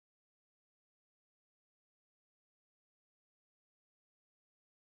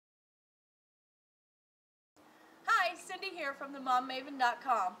Shaklee here from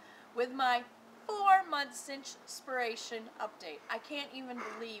themommaven.com with my 4-month Cinchspiration update. I can't even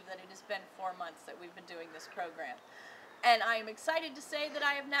believe that it has been 4 months that we've been doing this program. And I am excited to say that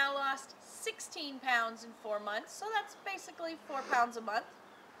I have now lost 16 pounds in 4 months, so that's basically 4 pounds a month.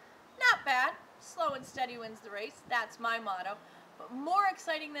 Not bad. Slow and steady wins the race. That's my motto. But more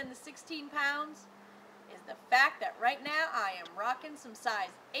exciting than the 16 pounds is the fact that right now I am rocking some size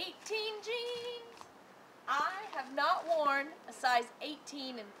 18 jeans. I have not worn a size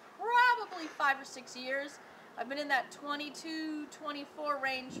 18 in probably 5 or 6 years. I've been in that 22, 24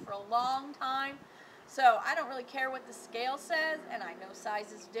 range for a long time. So I don't really care what the scale says, and I know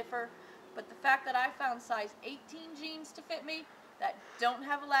sizes differ, but the fact that I found size 18 jeans to fit me that don't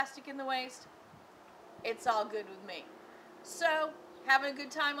have elastic in the waist, it's all good with me. So, having a good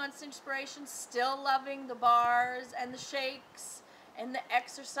time on Cinchspiration, still loving the bars and the shakes and the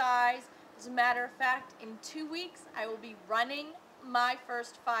exercise. As a matter of fact, in 2 weeks, I will be running my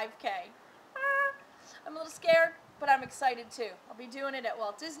first 5K. I'm a little scared, but I'm excited too. I'll be doing it at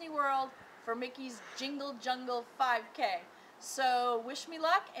Walt Disney World for Mickey's Jingle Jungle 5K. So wish me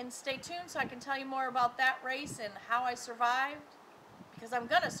luck and stay tuned so I can tell you more about that race and how I survived, because I'm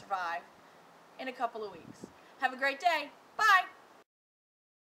gonna survive in a couple of weeks. Have a great day. Bye.